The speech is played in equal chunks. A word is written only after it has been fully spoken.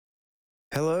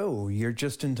Hello, you're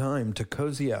just in time to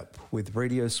cozy up with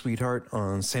Radio Sweetheart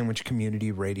on Sandwich Community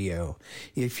Radio.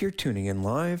 If you're tuning in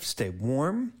live, stay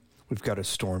warm. We've got a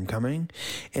storm coming.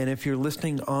 And if you're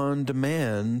listening on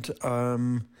demand,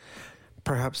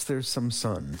 perhaps there's some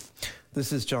sun.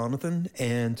 This is Jonathan,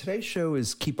 and today's show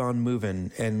is Keep On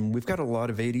Movin', and we've got a lot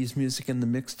of 80s music in the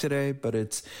mix today, but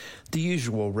it's the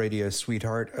usual Radio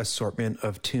Sweetheart assortment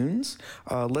of tunes.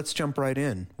 Let's jump right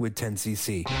in with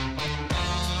 10cc.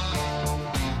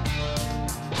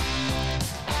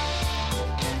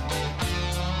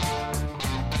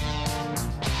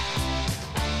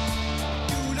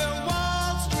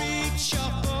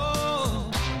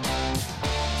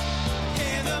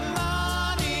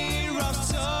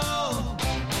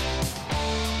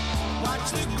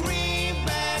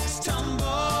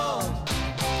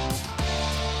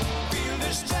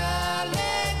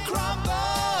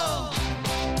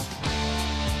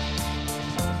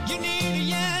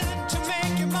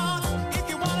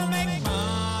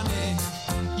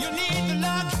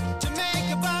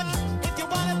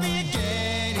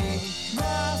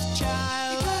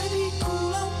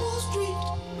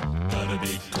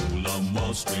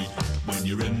 Street when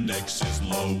your index is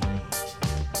low.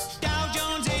 Dow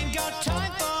Jones ain't got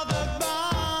time for the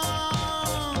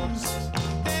bombs.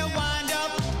 They'll wind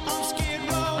up on Skid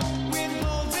Row with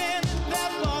holes in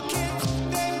their pockets.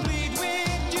 They bleed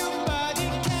with you, buddy.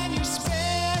 Can you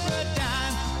spare a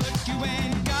dime? But you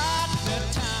ain't got the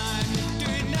time to do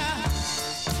it now.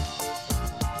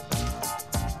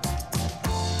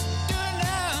 Do it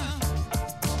now.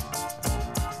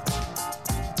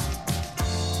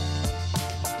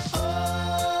 Oh,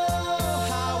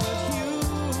 Howard Hughes.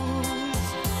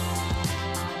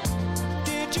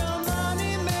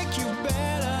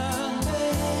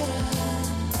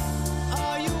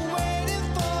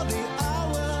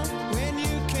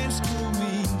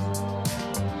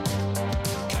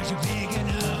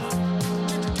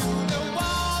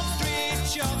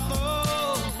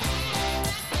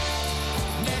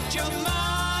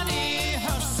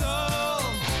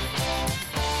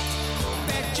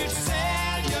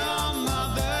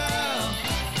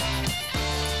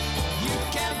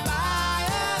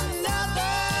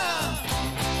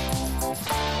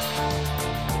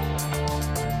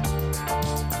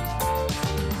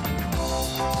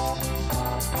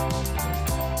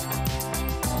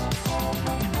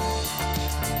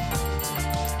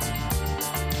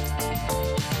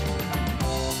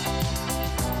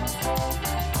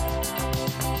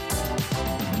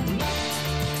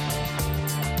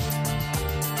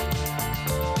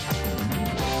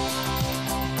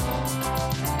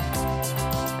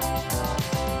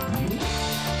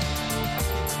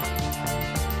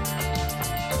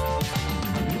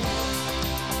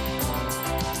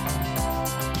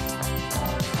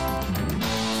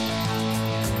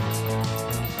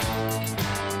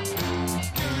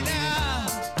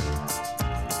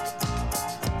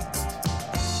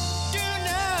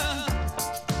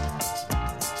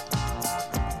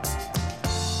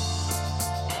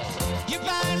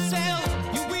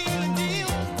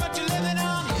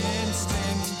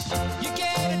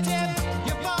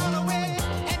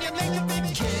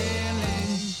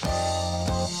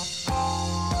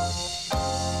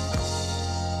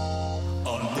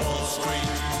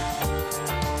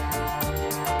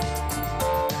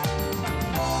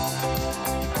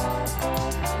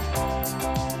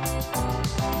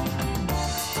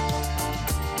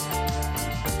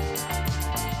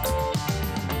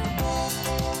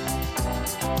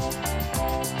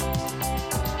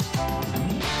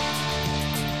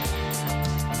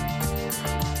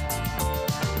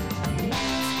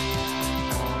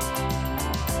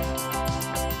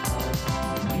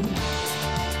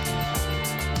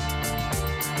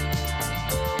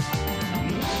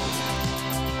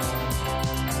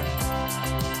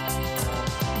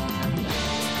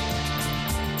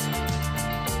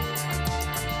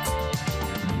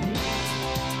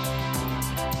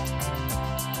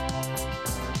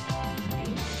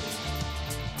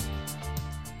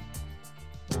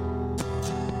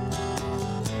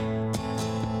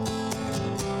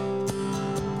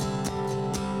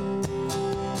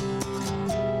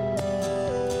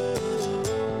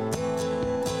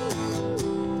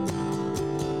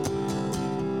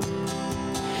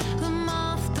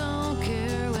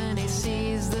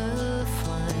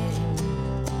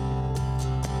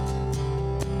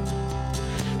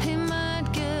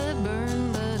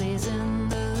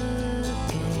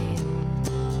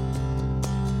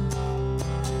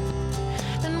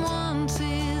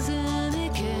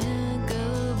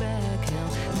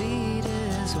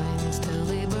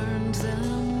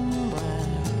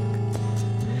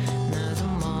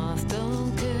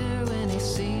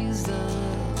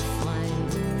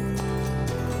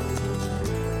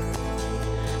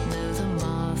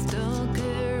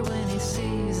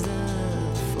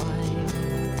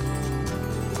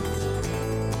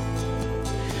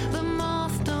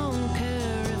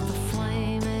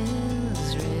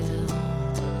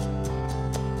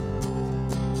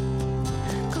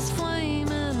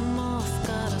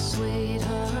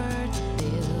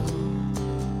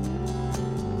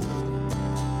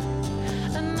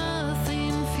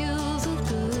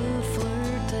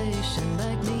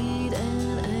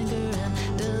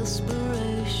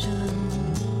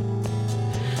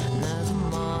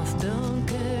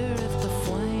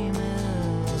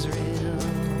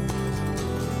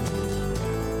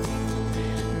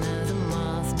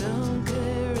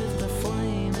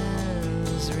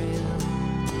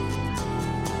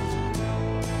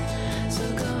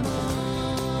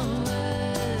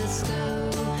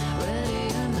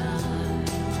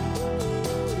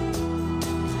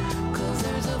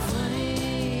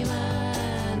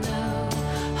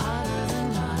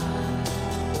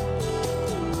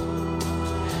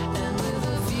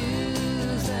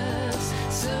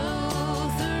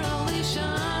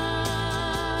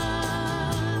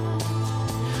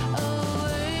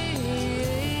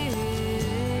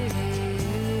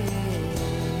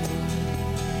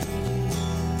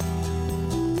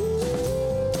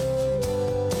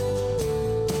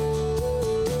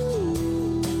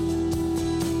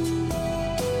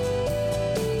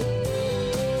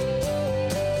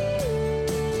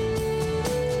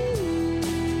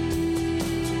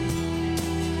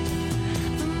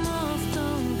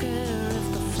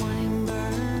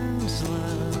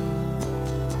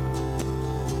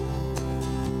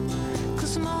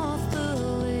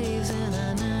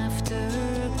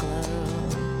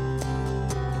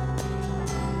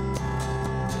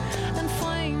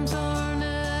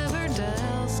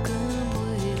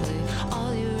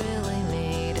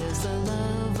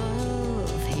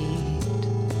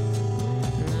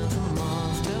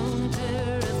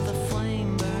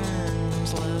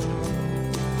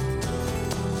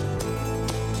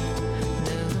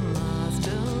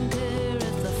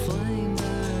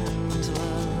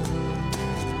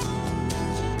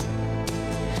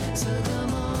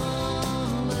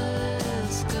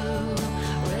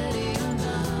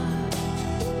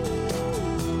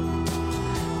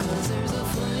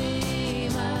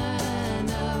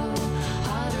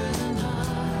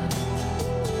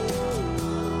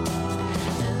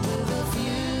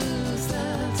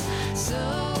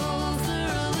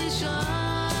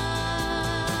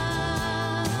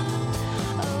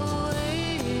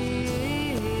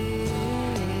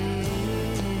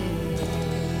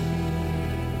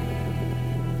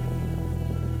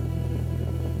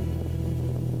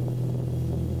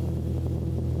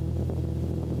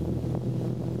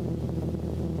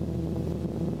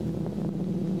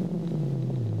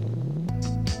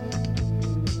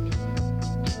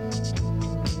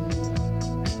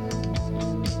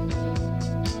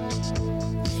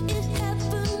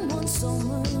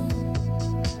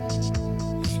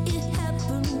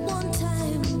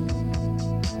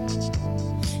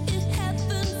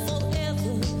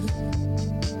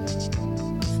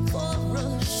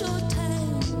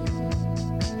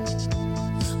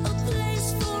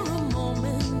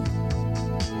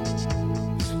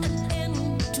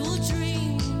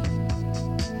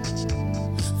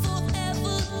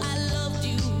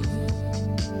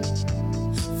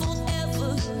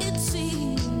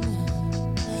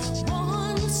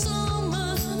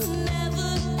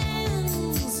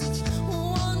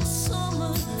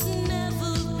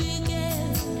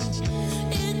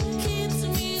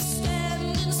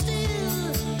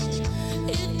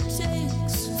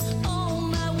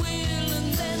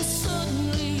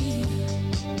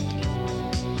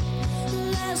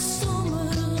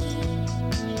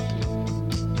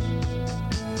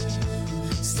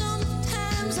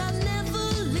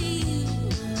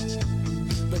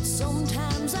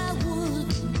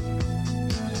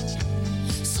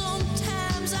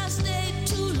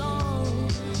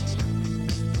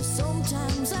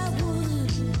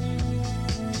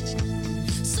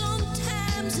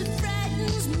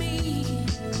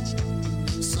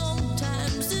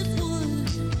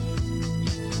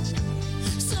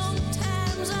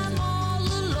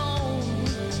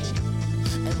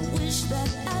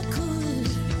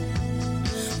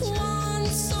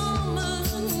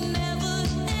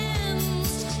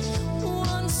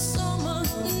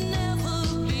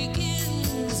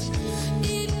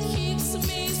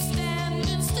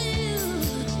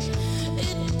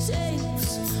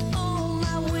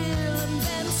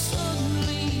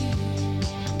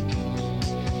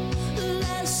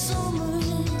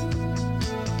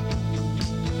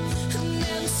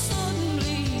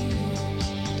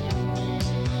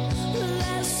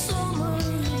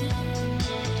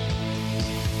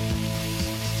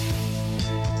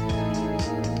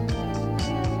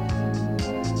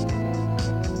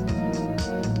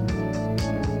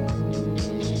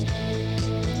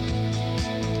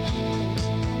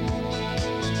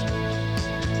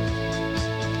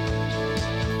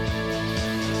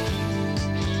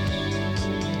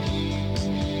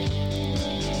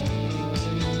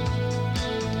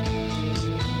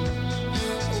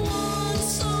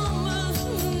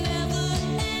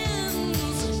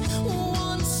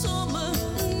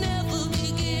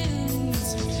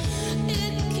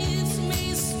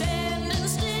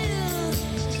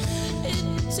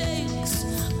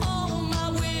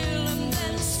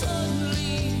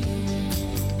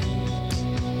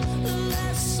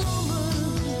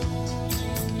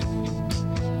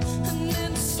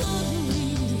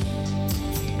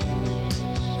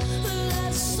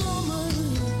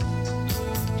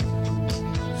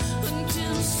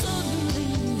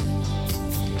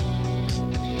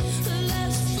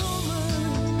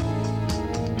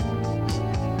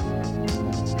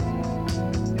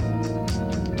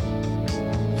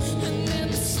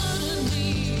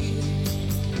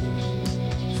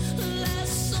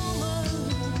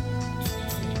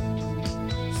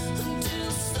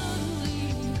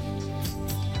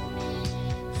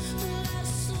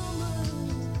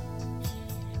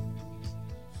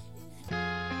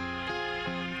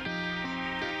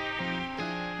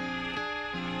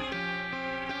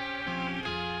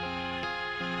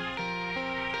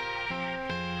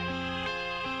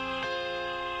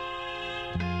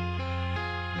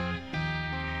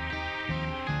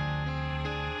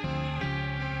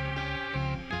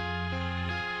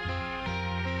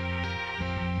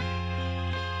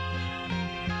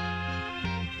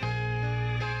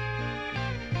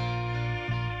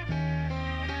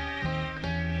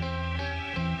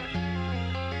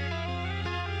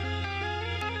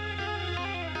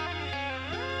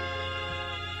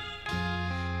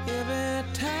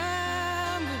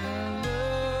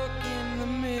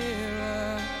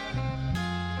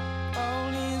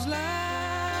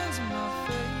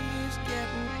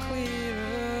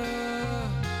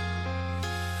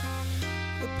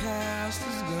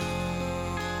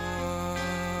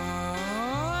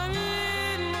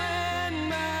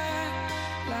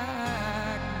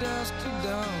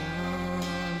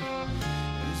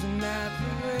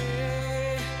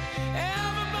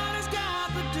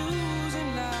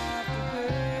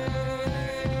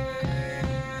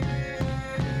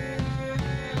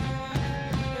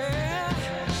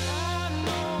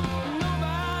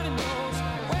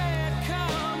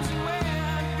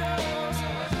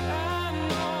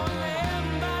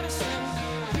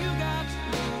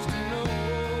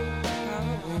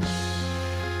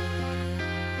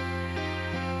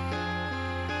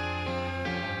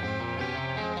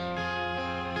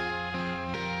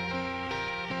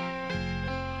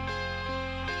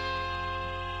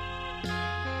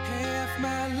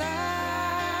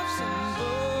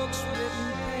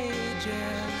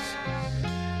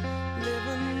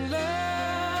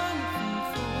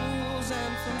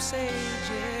 sage,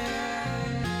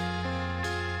 yeah.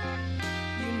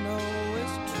 You know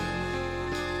it's true.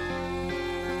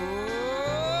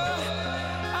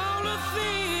 All the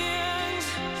things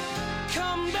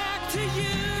come back to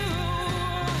you.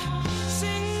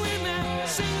 Sing with me,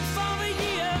 sing for the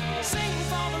year, sing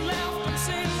for the laugh and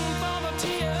sing for the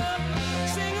tear.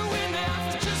 Sing with me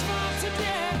just for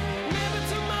today, maybe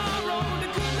tomorrow the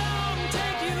good Lord will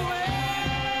take you away.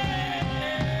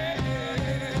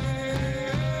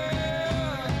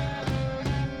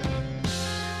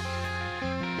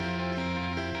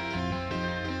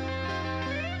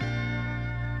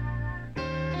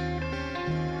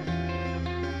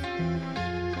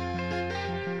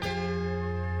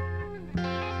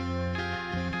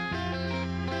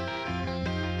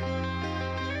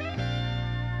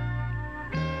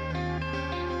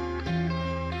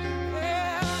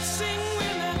 Yeah, sing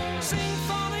with me, sing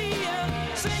for the year,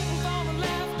 sing for the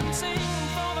laugh and sing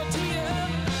for the tear.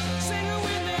 Sing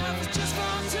with me just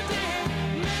for today,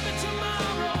 maybe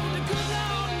tomorrow the good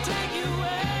Lord will take you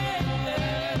away.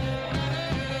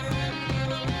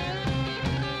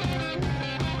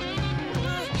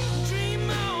 Dream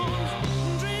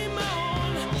on, dream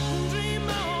on, dream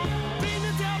on, dream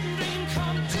it out and dream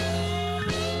come true.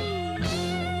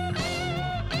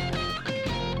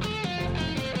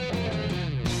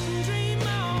 Dream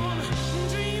on,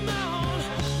 dream on,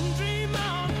 dream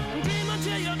on, dream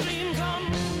until your dream come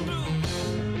true.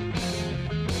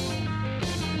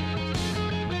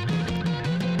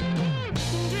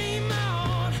 Dream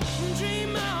on,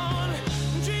 dream on,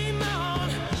 dream on,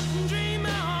 dream on,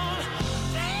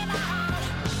 dream on,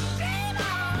 dream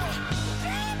on,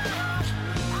 dream on.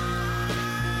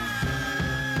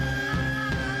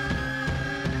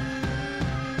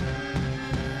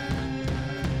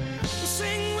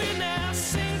 Sing with me,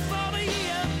 sing for the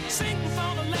year, sing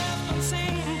for the laugh and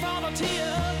sing for the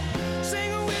tear.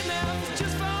 Sing with me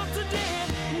just for today,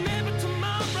 maybe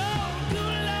tomorrow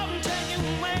good Lord will take you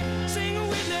away. Sing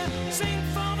with me, sing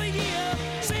for the year,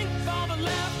 sing for the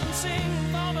laugh and sing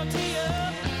for the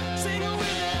tear. Sing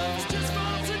with me just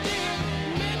for today,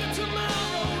 maybe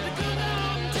tomorrow the good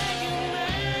Lord will take you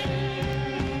away.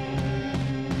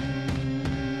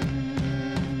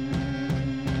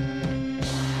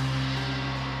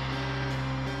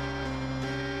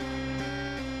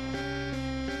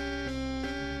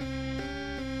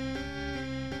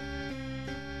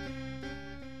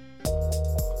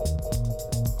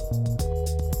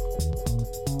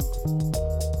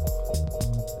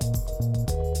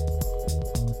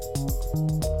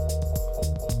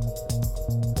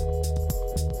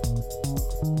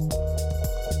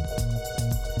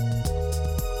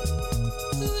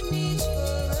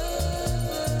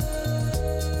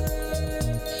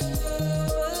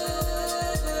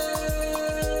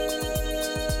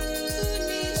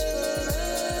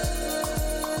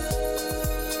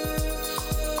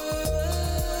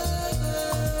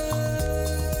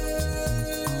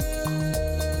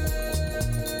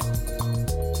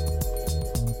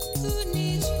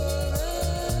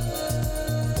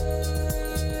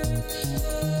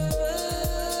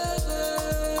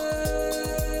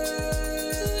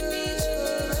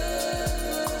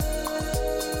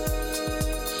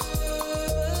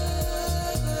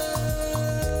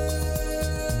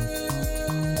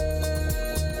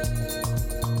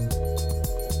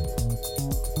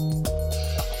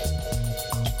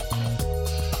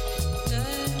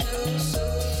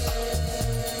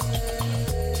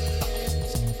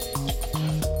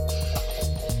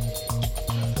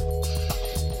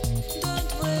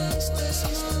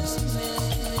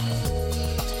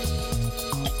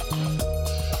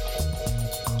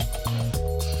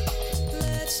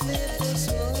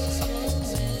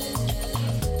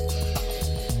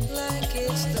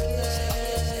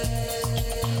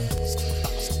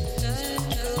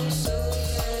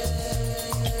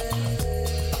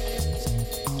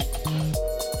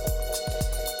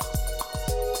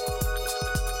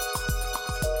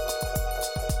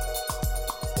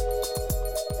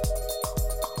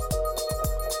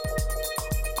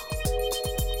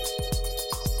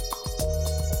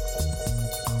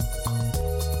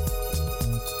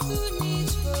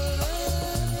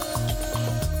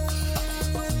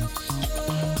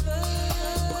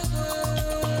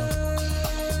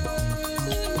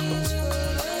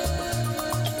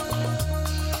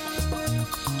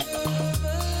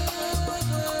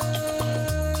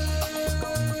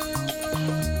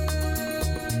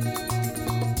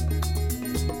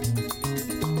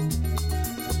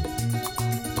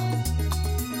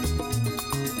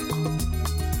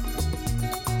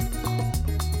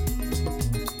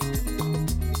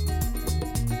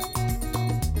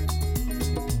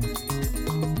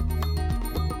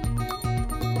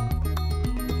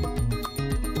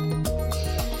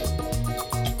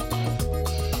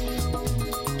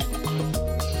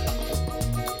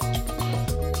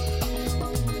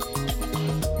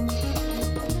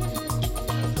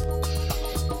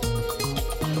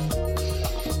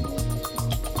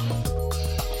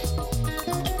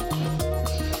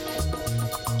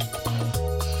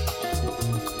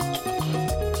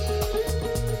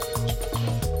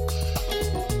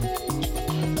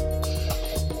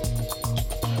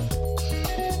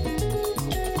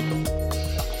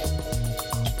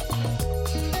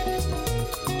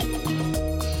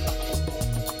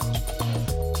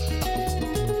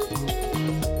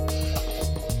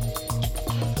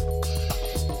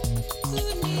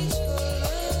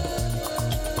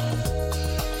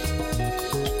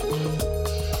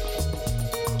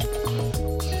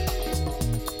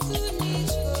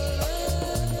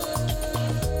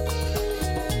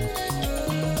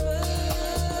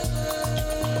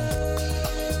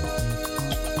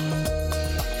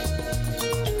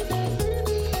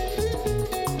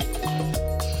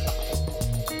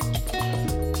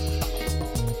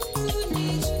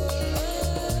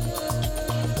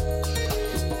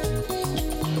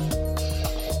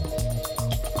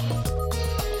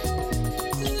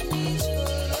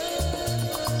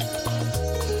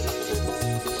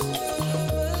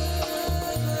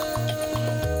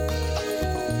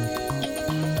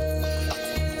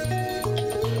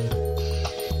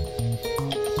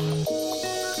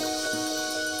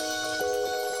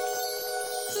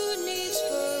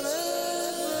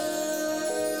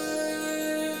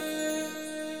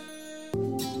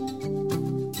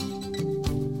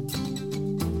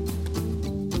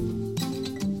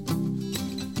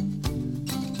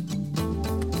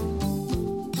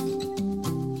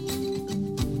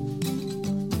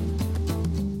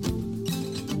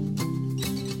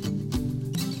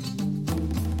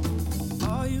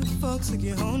 folks like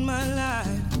you own my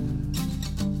life.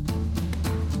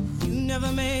 You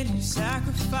never made any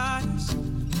sacrifice.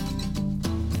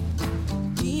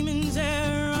 Demons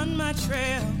there on my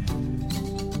trail,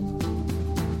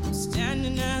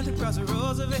 standing at the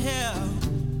crossroads of hell.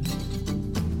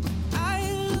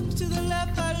 I look to the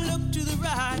left, I look to the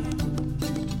right.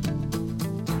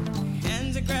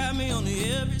 Hands that grab me on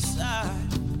every side.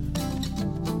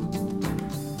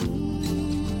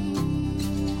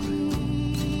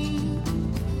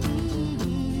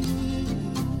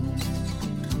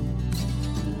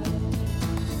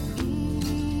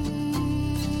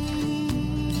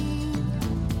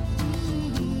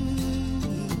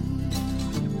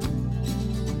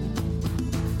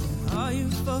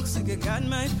 Folks think I got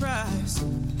my price,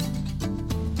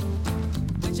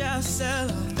 which I'll sell,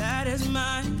 all that is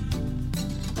mine.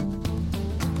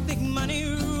 Think money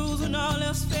rules when all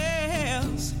else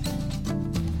fails.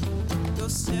 Go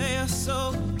sell your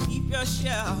soul, keep your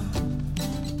shell.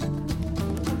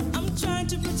 I'm trying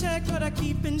to protect what I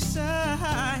keep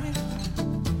inside,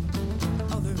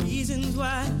 all the reasons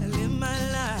why I live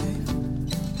my life.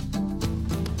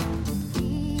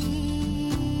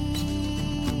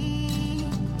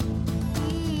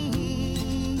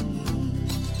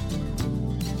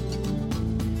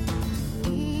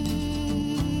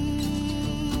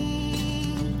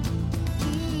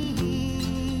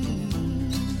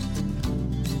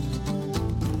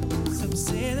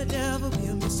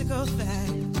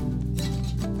 Thing.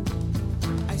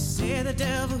 I say the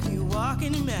devil, he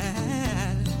walking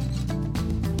mad.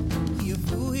 He a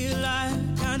fool, he a liar,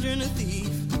 conjuring a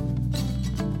thief.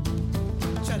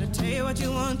 Try to tell you what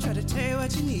you want, try to tell you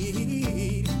what you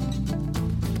need.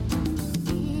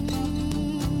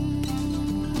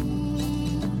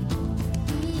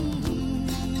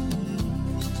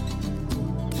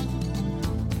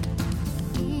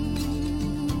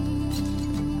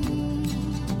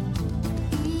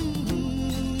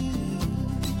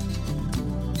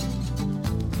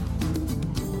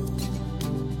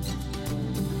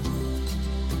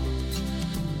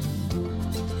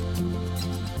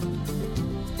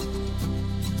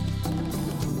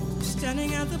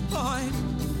 Standing at the point,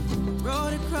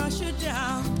 road across you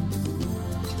down.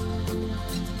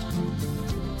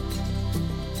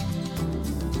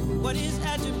 What is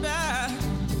at your back?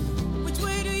 Which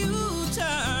way do you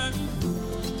turn?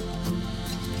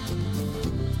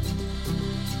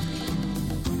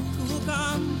 Who will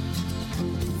come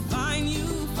find you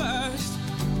first?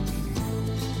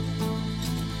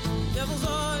 Devils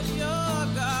or your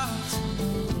gods?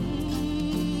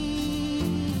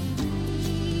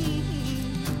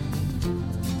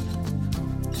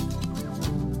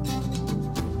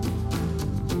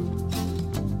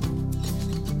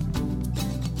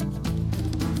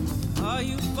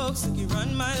 You folks think you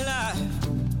run my life,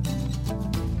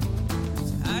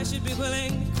 so I should be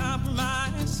willing to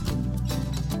compromise.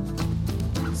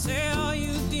 Say all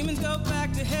you demons go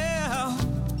back to hell.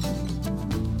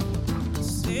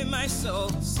 Save my soul,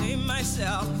 save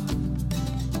myself.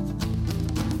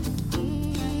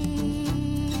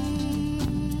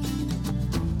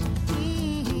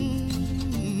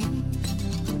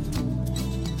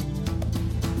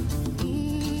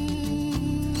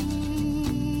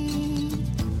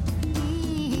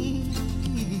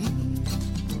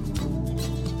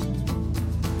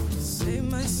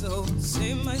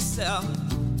 Save myself.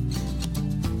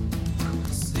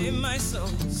 Save my soul,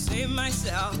 save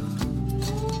myself.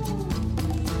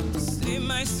 Save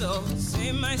my soul,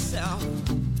 save myself.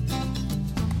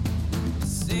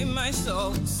 Save my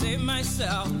soul, save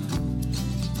myself.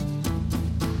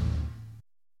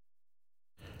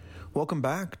 Welcome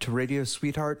back to Radio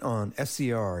Sweetheart on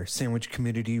SCR, Sandwich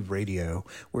Community Radio.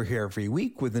 We're here every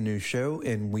week with a new show,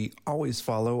 and we always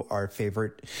follow our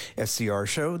favorite SCR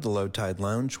show, The Low Tide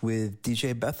Lounge, with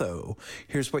DJ Betho.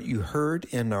 Here's what you heard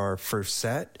in our first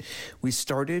set. We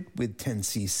started with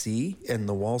 10cc and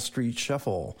the Wall Street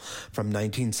Shuffle from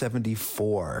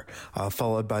 1974,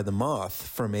 followed by The Moth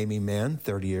from Amy Mann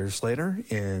 30 years later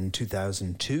in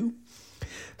 2002.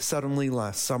 Suddenly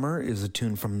Last Summer is a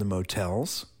tune from the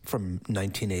Motels from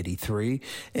 1983,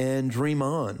 and Dream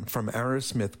On from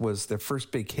Aerosmith was their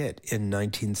first big hit in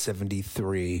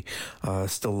 1973.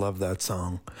 Still love that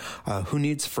song. Who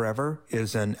Needs Forever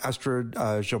is an Astrid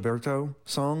Gilberto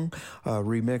song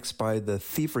remixed by the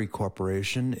Thievery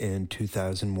Corporation in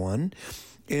 2001.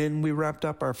 And we wrapped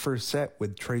up our first set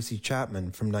with Tracy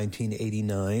Chapman from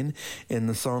 1989 and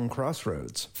the song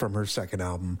Crossroads from her second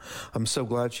album. I'm so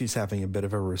glad she's having a bit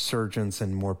of a resurgence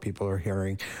and more people are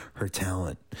hearing her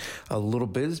talent. A little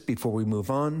biz before we move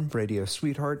on. Radio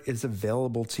Sweetheart is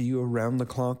available to you around the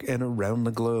clock and around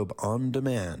the globe on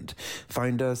demand.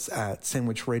 Find us at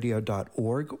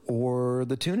sandwichradio.org or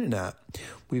the TuneIn app.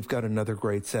 We've got another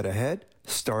great set ahead,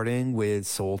 starting with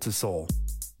Soul to Soul.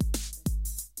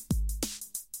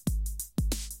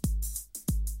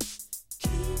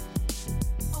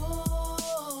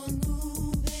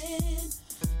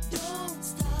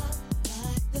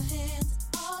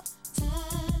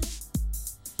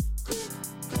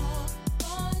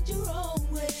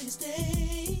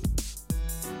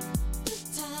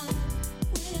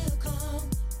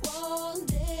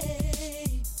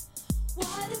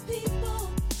 Why do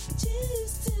people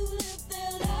choose to live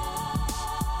their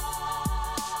lives?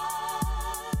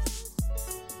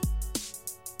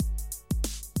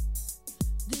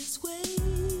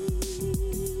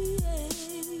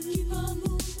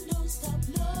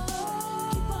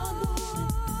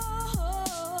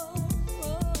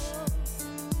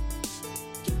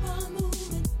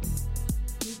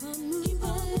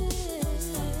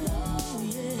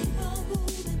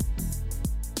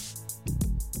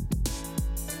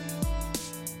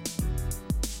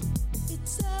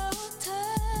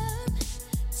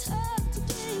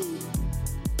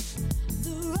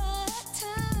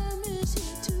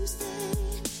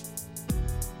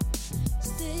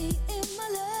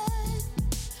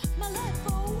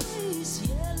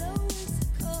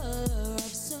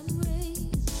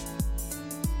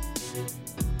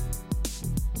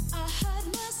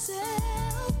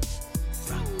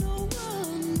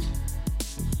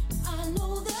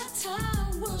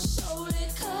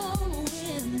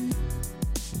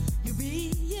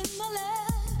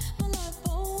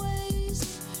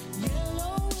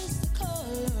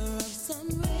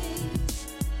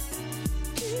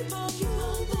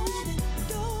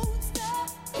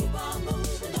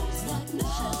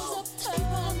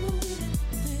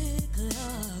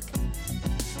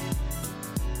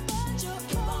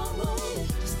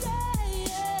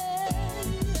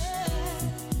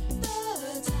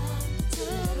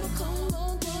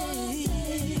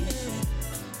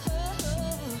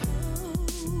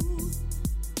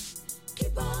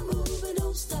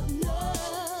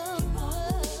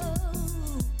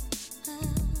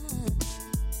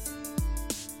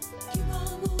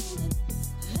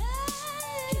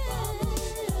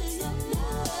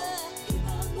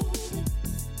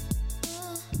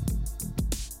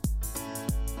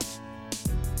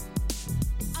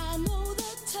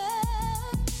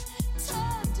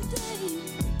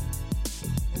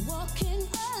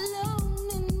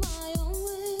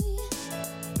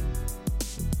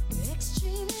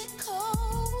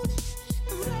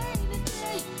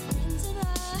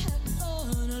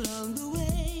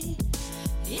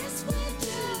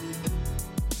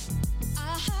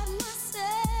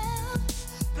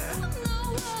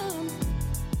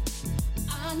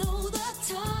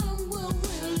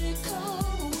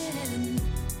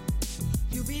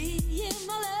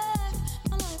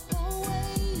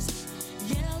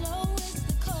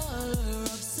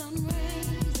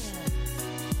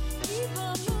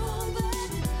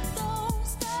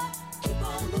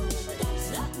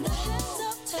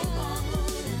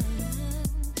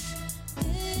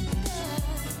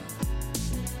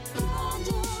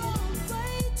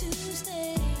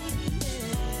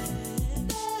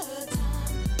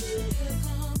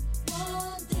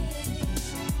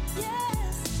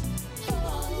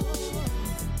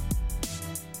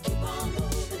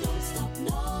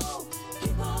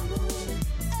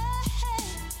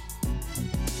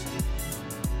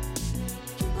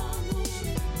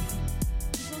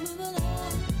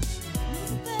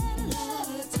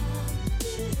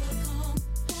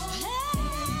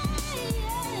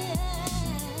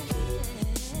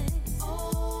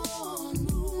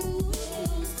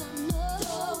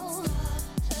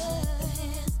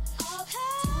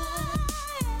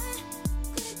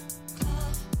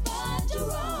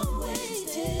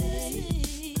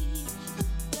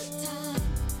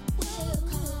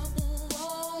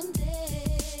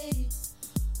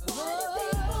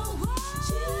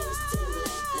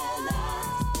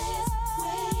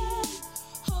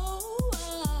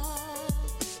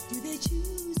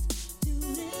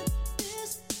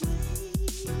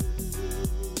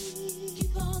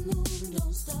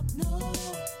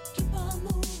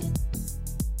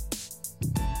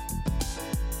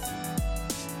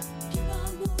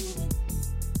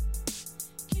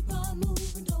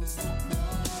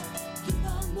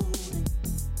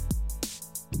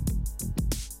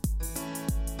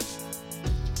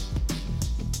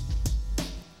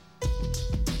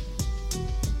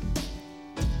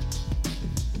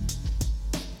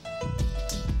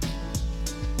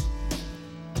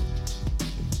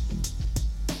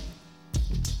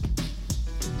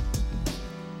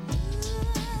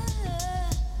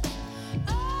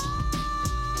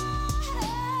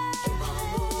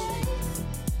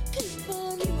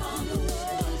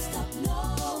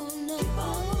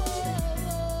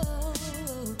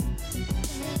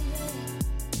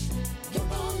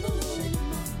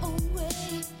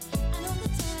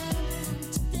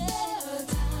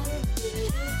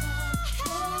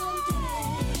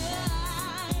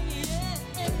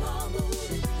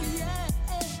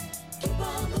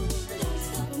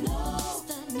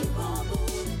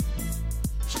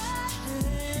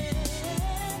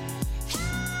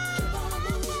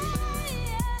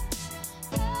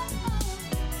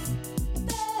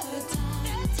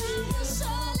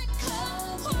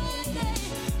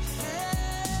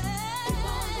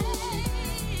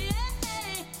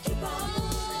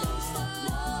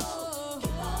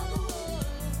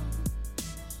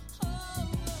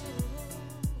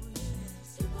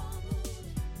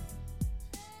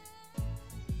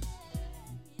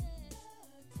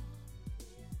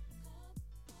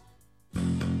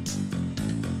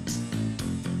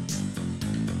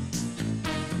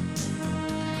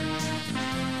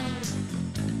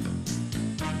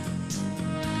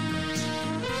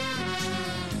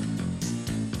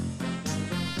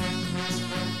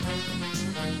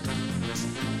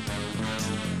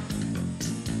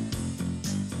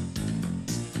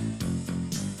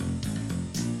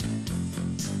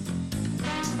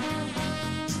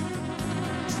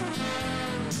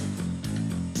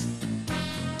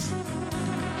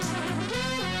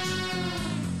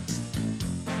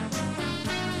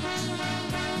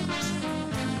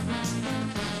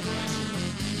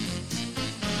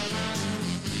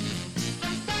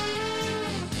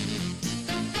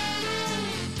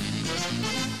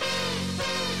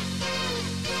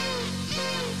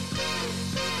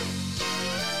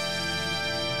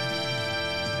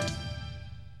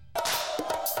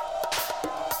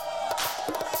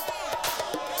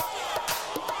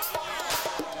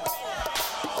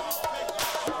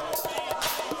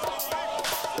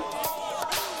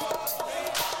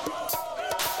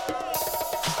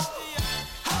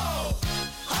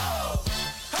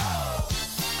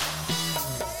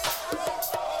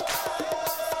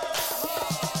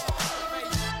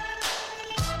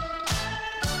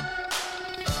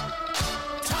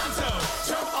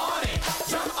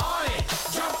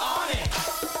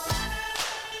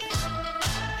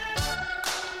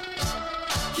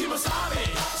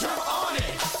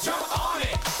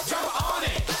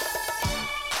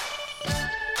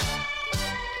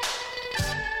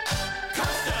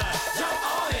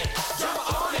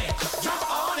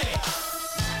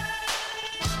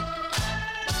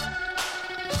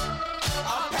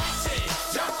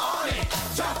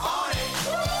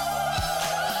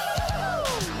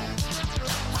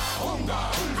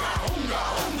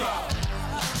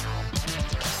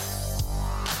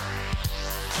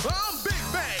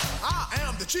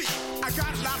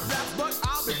 Got a lot of raps, but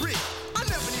I'll be brief. I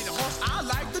never need a horse, I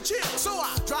like to chill. So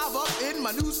I drive up in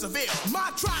my new Seville.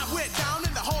 My tribe went down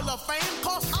in the Hall of Fame,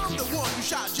 cause I'm the one who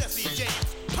shot Jesse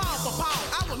James. Pound for pound,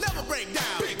 I will never break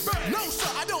down. Big Bang. No, sir,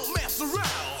 I don't mess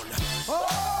around.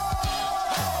 Oh!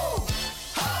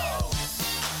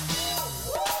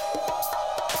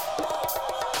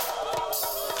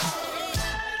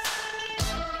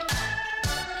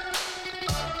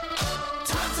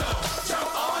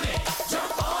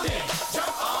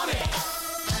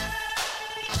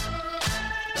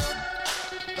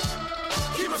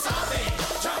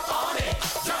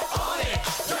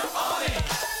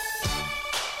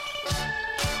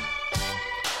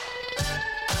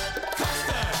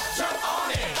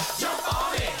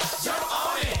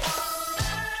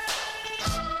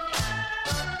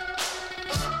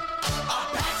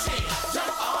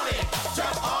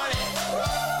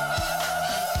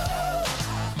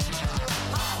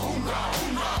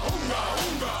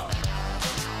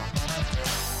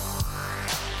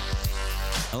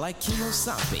 Like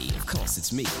Kimosabe, of course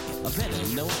it's me, a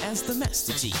better known as the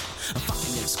Master G. I'm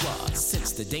fucking them squads,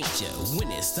 sense the danger,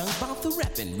 when it's stung by the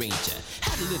rapping ranger.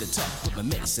 Had a little talk with my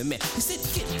medicine man, he said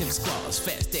get them squads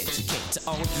fast as you can. To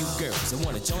all you girls that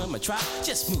wanna join my tribe,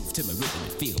 just move to my rhythm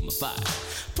and feel my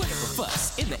vibe. Put up a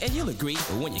fuss, in the end you'll agree,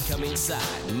 but when you come inside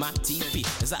my TV,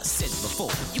 as I said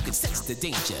before, you can sense the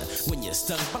danger when you're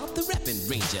stung by the rapping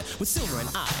ranger. With Silver and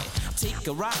I take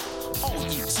a ride, all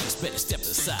you chicks better step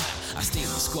aside. I stay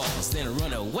with squads, then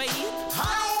run away.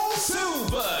 How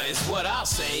Silver is what I'll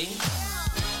say.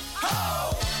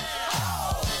 How?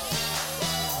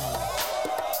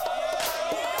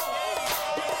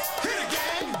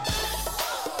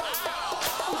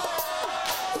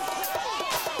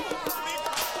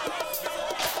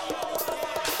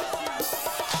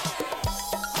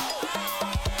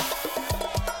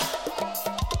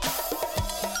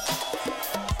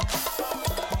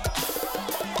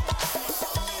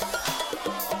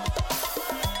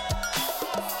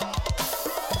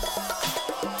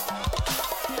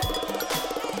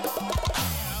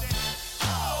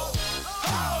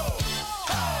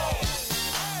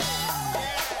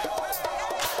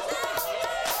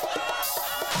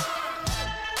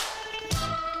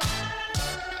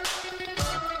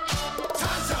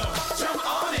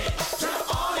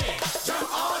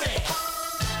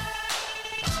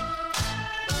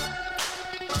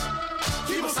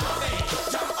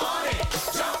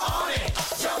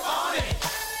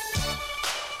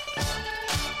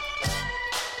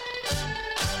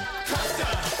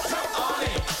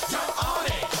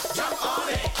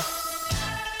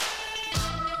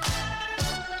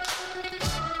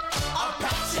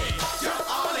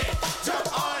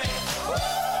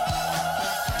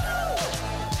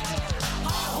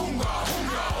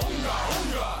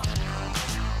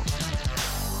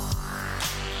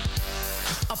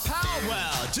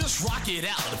 Just rock it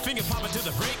out, the finger popping till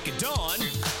the break of dawn.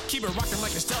 Keep it rocking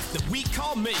like the stuff that we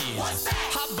call me. What's that?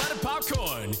 Hot butter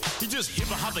popcorn. You just hip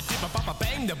a hop a dip a pop a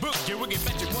bang the book. You wiggy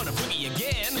bet you wanna boogie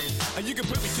again. You can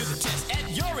put me to the test at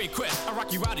your request. I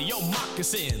rock you out of your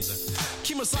moccasins.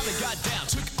 Kimosabe got down,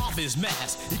 took off his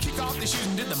mask. He kicked off the shoes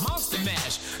and did the monster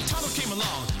mash. Tonto came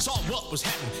along, saw what was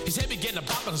happening. His head began to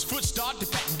bop and his foot started to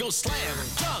pat and go slam.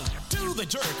 Tongue to the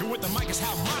jerk, and with the mic is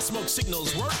how my smoke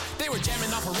signals work. They were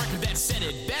jamming off a record that said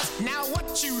it best. Now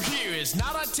what you hear is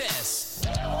not a test.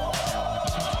 Unga,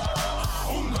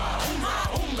 unga,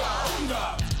 unga,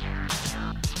 unga.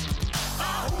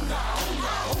 Unga,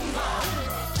 unga, unga.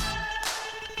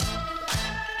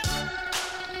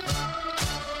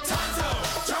 Tonto,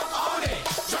 jump on it,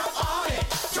 jump on it,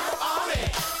 jump on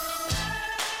it.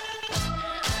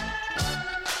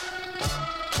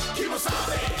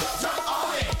 Kimosabe, jump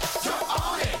on it, jump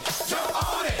on it, jump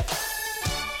on it.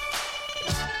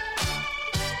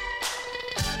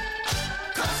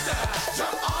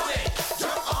 Jump on it!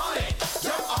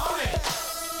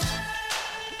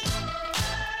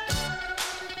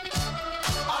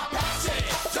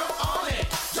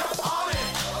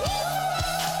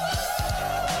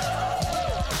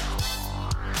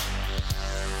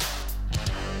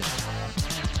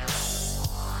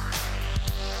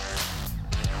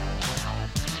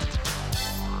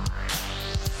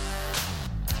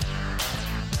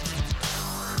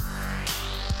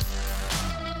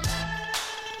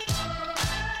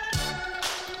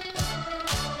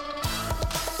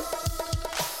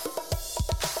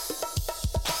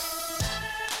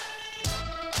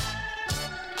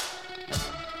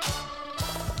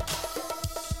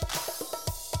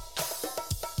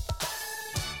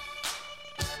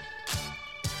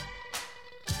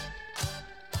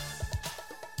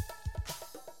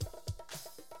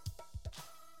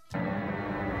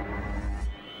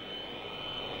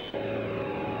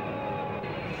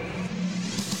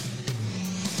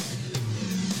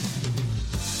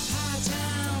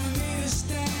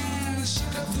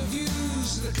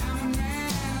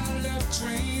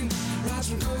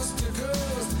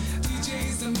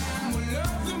 man we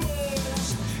love the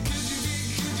most. Could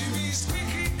you be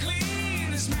squeaky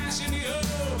clean and smashing the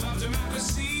hope of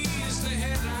democracy is the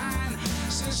headline.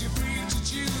 Since you're free to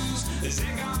choose, there's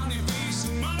egg on your face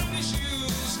and mud on your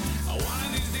shoes. One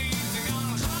of these days they're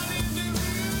gonna call you the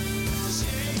news.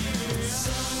 Yeah, yeah.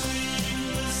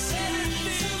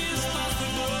 Anything is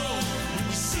possible.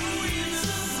 Sowing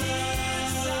the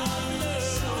seeds of love.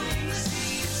 Sowing the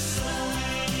seeds.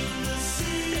 Sowing the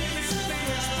seeds. Anything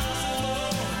is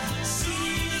possible.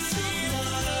 Sowing the seeds of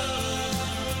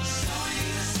love. Sowing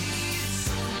the seeds.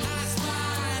 I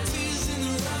spy tears in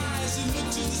their eyes and look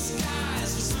to the skies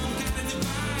for some kind of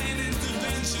divine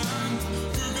intervention.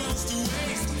 Who goes to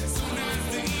waste? So nice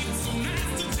to eat, so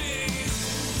nice to taste.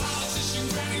 Politician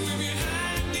ready with your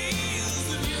ideas.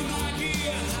 If you have no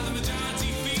idea how the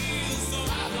majority feels, so I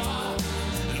thought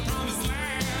in a promised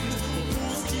land, we'll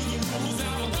cruise to the rules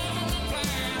that will go on the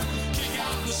plan. Kick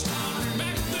out the strong, bring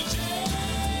back the jail.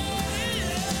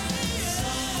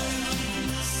 Sowing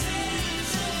the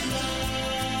seeds of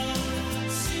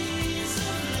love, seeds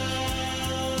of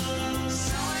love.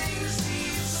 Sowing the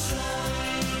seeds,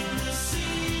 sowing the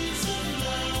seeds of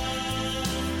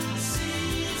love,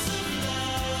 seeds of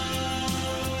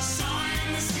love. Sowing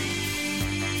the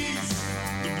seeds,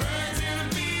 the birds and the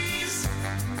bees.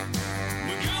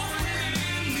 We're going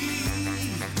and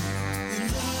leave in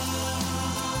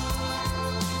love.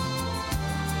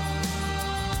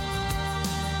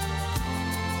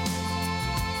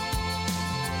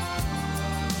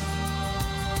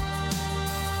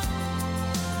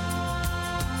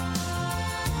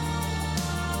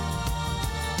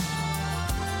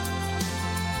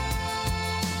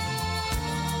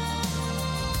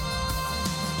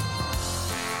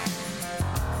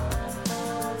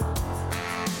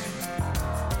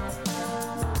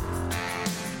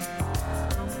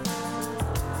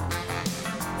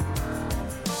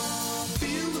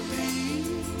 Feel the pain,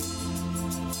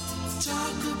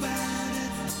 talk about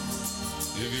it.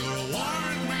 If you're a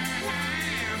warrant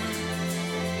man,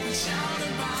 shout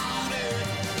about it.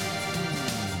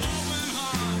 Open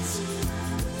hearts,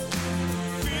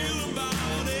 feel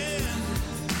about it.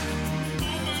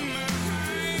 Open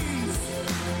minds,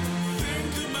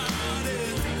 think about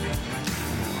it.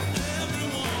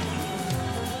 Everyone,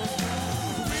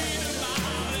 read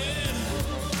about it.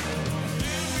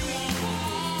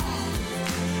 Everyone,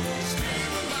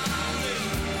 scream about it.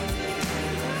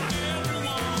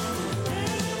 Everyone.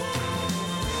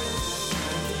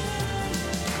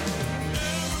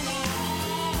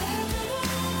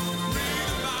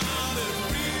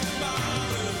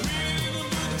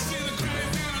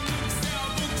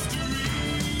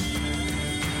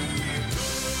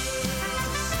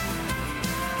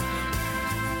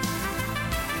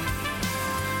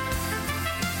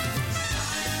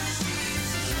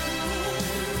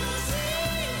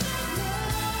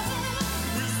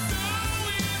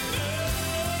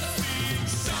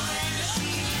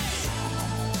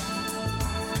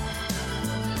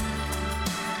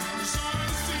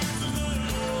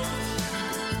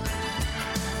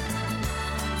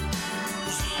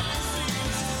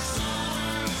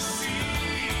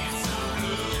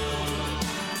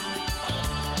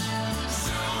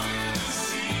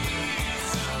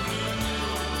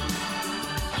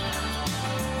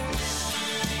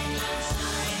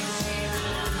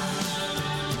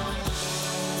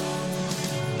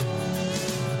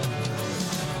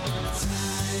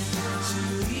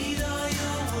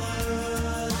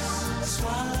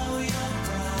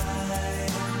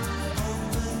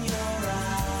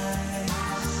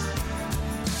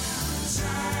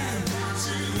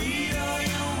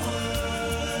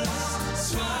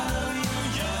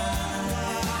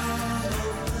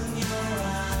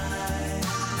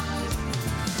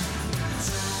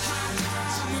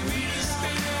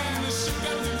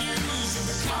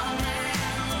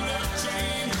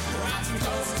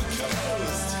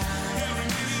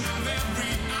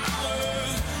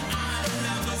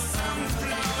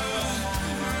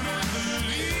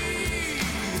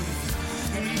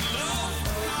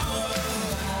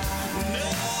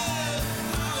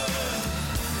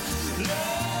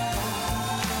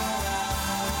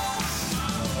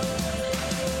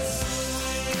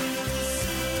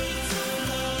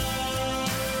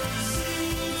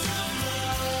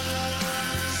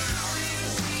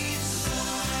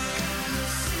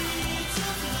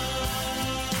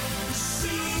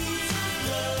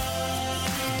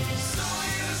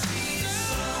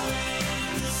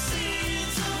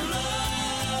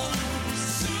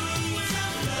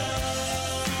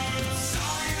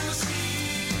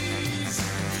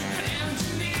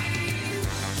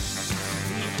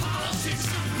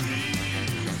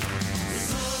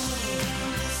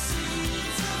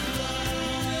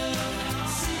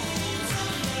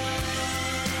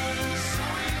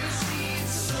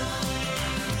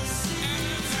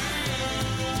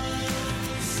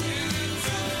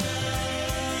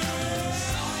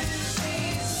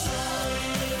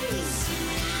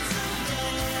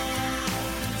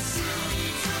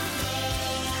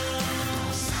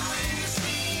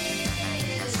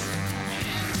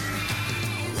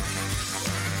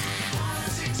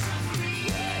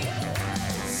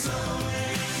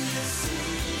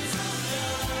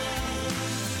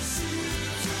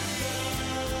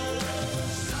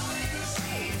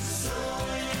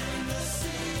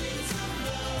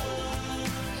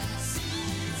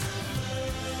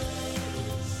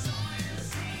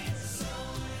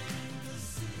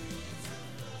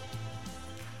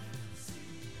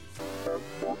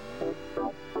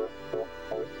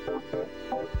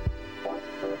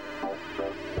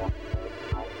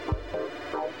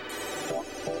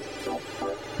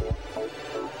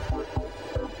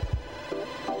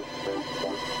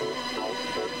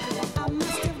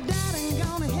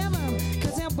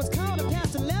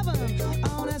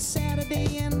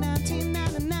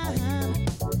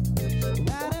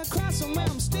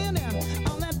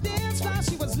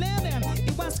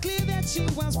 she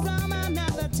was from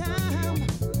another time.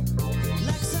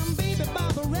 Like some baby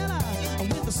Barbarella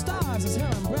with the stars as her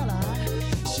umbrella.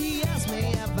 She asked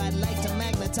me if I'd like to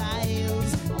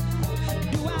magnetize.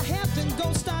 Do I have to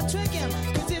go start tricking?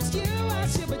 Cause it's you I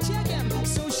should be checking.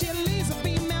 So she leaves a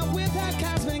female with her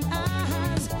cosmic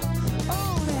eyes.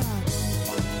 Oh yeah.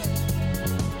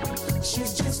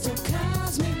 She's just a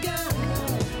cosmic girl.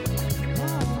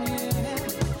 Oh yeah.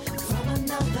 From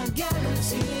another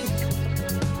galaxy.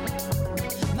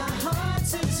 My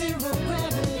heart's in zero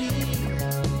gravity.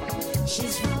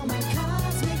 She's from a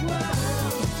cosmic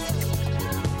world.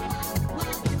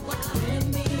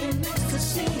 Putting me in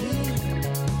ecstasy.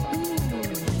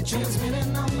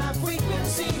 Transmitting on my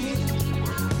frequency.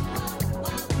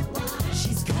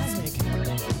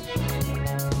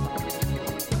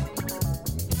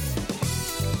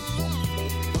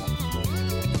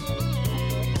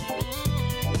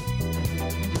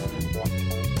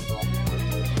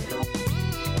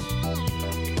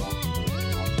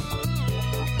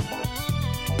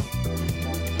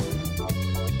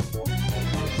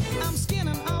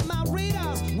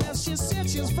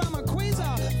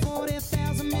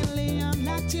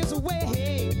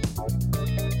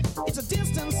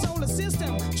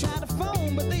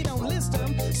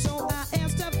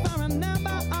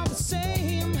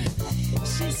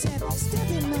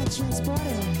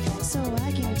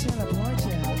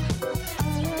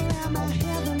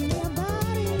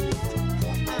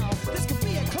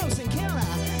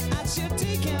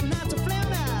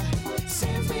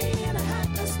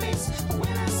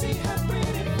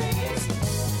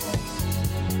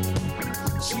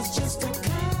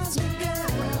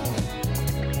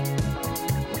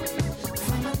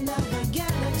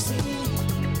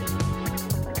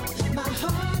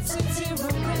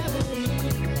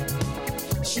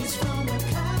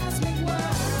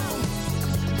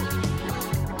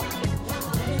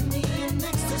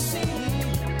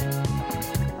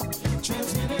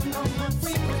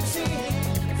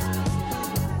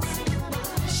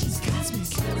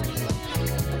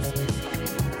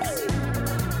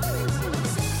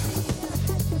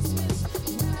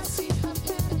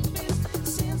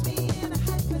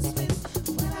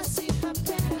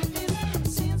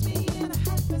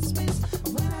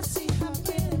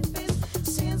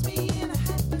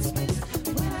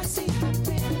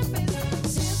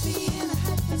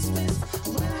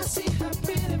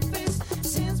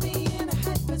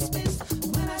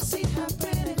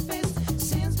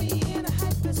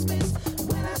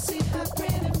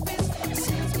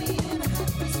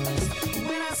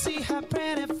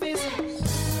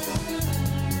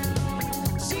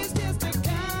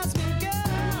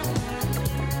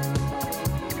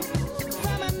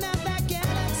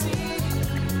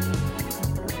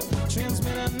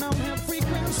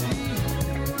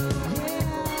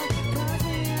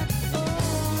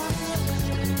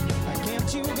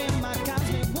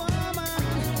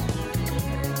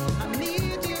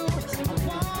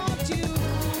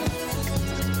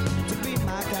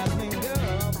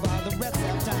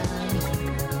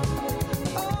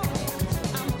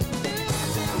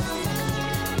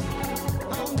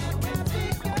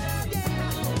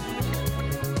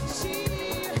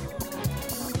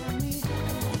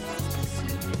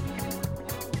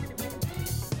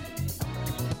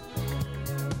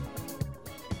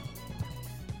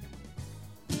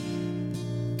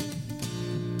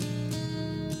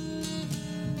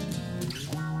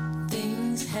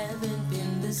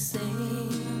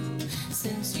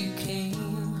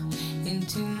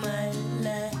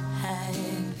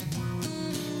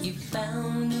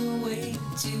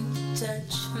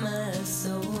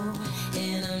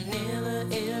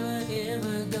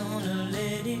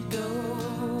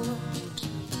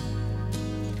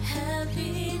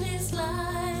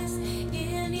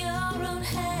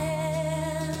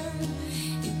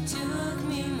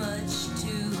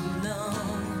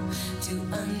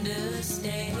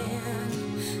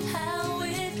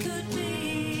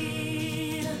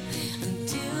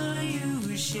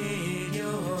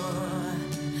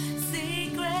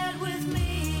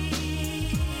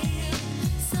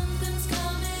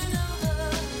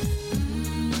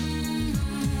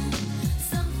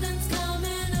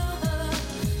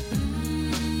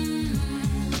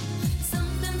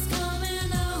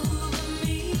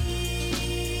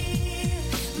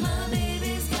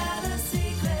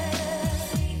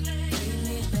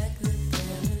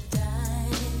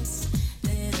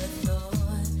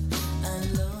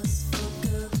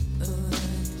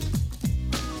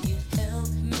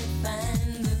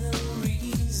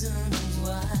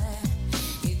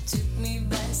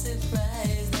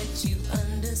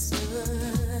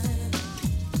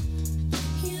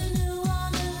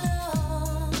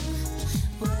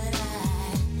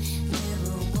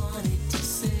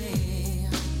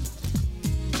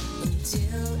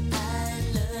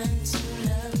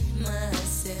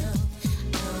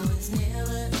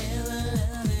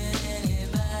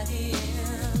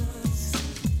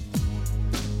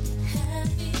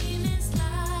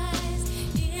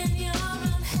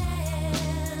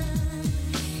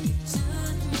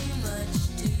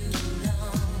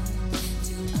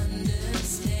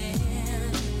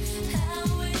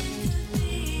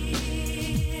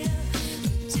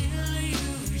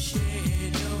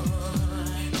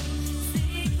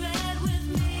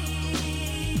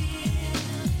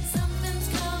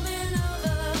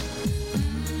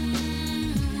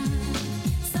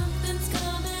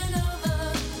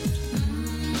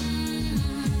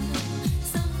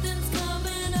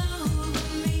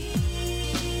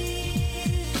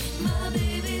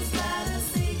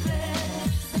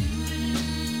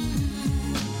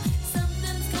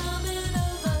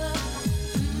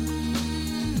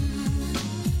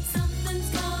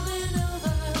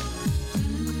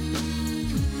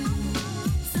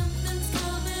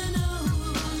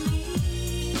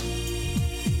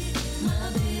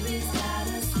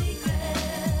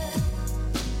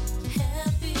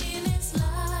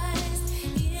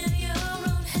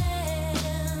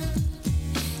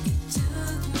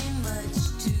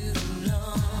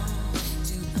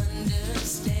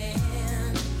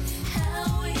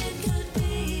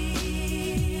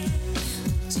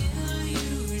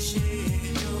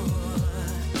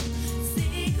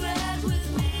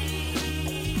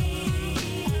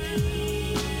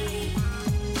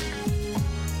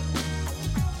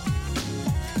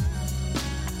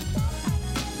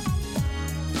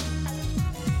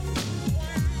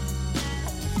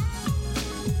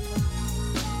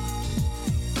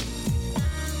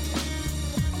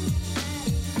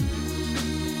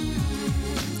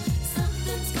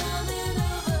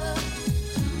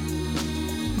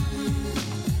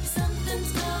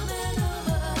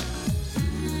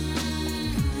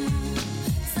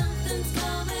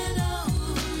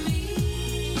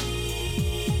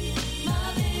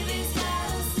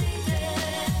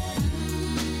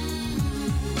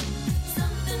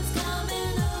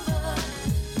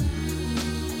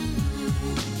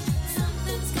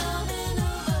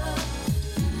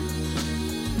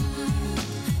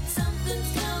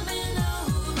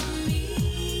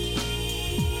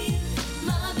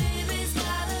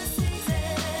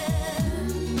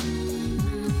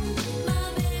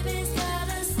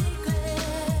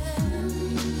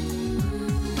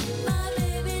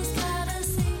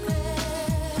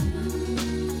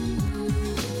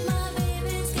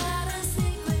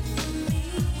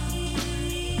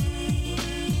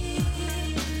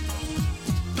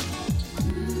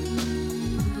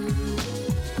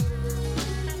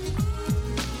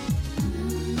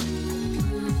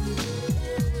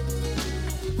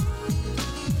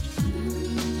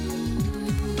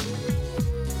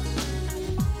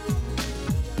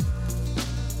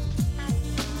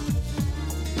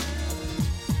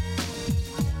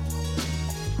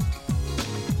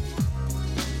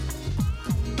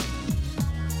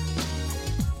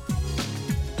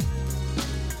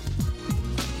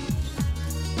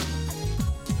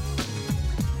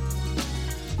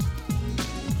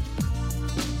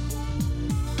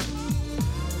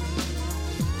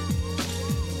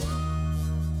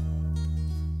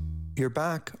 You're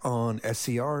back on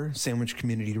SCR, Sandwich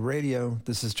Community Radio.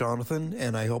 This is Jonathan,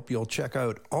 and I hope you'll check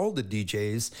out all the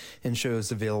DJs and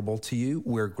shows available to you.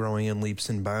 We're growing in leaps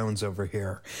and bounds over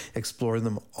here. Explore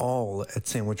them all at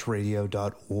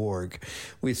sandwichradio.org.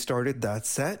 We started that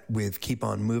set with Keep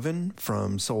On Movin'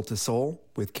 from Soul to Soul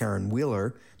with Karen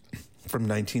Wheeler from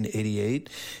 1988,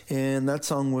 and that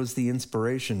song was the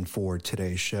inspiration for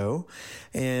today's show.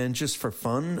 And just for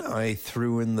fun, I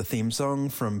threw in the theme song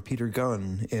from Peter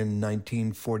Gunn in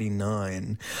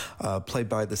 1949, played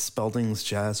by the Spelding's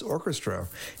Jazz Orchestra,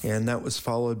 and that was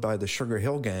followed by the Sugar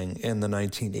Hill Gang and the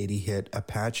 1980 hit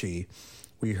Apache.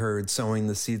 We heard Sowing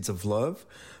the Seeds of Love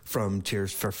from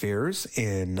Tears for Fears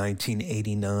in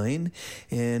 1989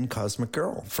 and Cosmic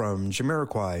Girl from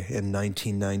Jamiroquai in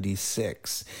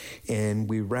 1996. And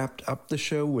we wrapped up the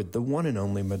show with the one and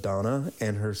only Madonna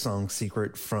and her song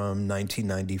Secret from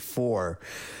 1994.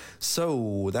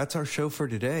 So that's our show for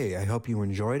today. I hope you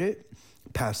enjoyed it.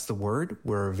 Pass the word.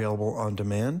 We're available on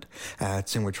demand at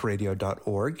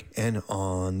sandwichradio.org and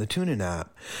on the TuneIn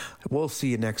app. We'll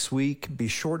see you next week. Be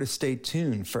sure to stay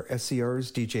tuned for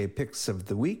SCR's DJ Picks of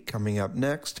the Week coming up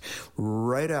next,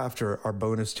 right after our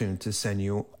bonus tune to send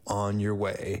you on your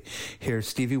way. Here's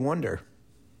Stevie Wonder.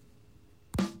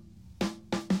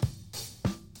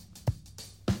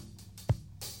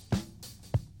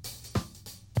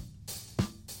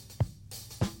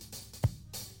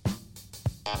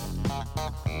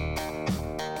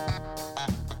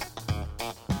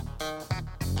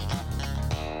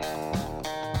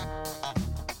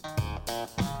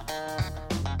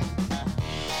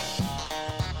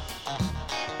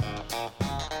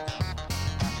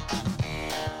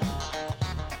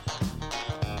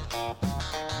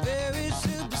 Very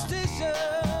superstitious.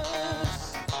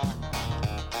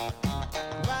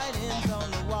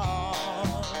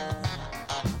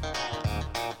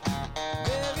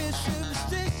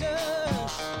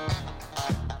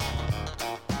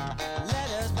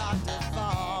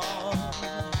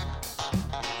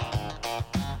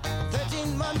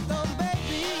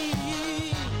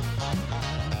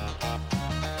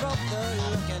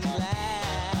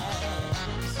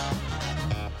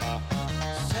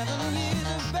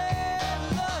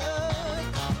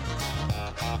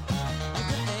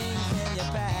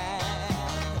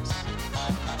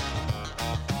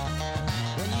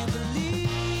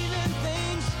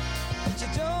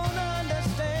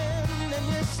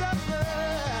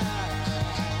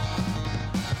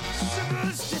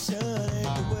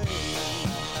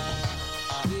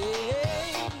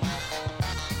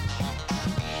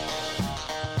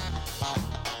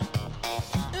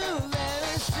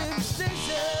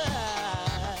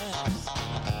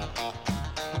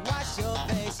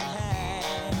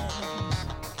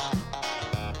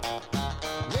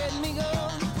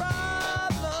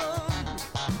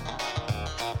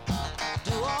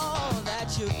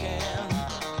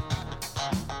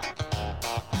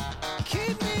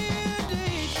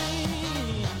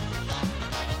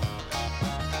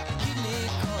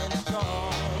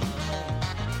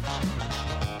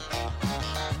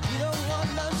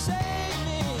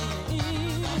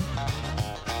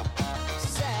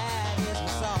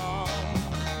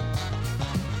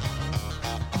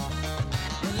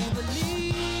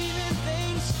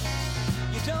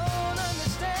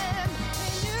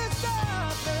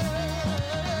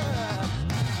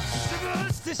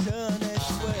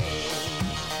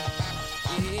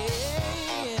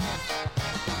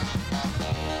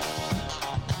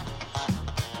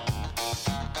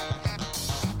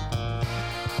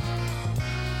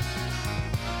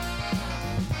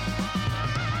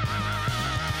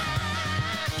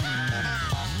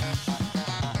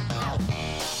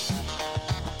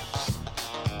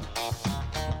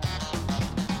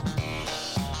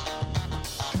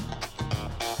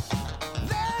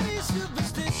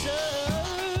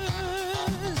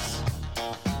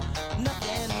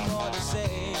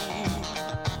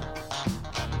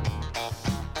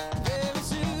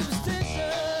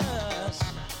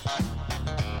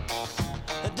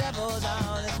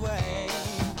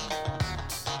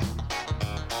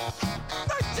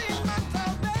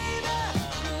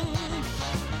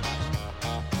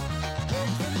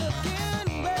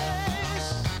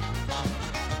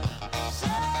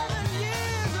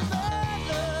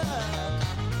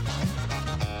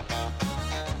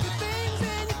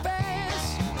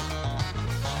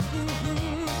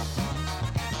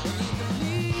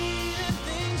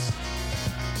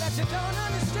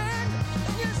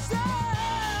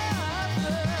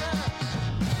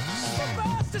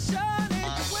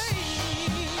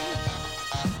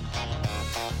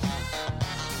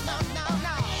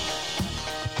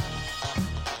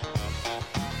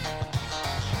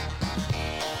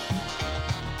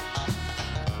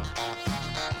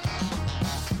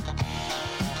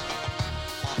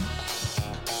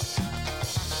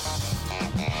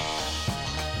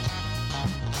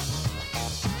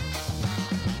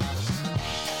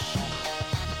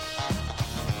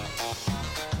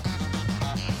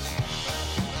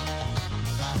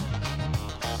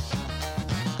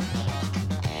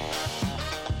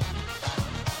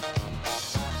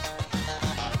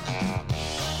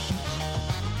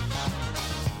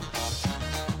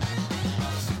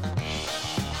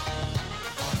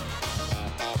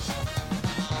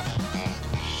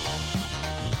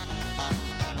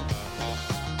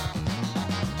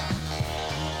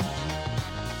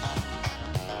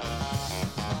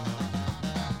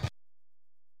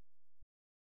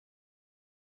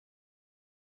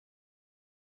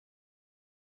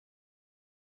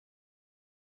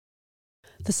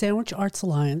 The Sandwich Arts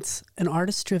Alliance, an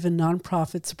artist-driven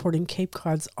nonprofit supporting Cape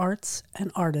Cod's arts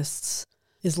and artists,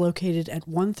 is located at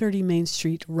 130 Main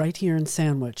Street right here in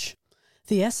Sandwich.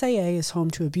 The SAA is home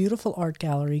to a beautiful art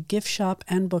gallery, gift shop,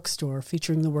 and bookstore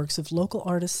featuring the works of local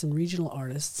artists and regional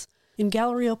artists in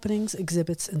gallery openings,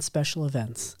 exhibits, and special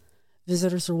events.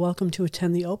 Visitors are welcome to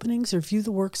attend the openings or view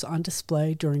the works on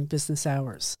display during business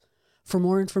hours. For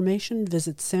more information,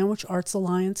 visit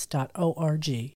sandwichartsalliance.org.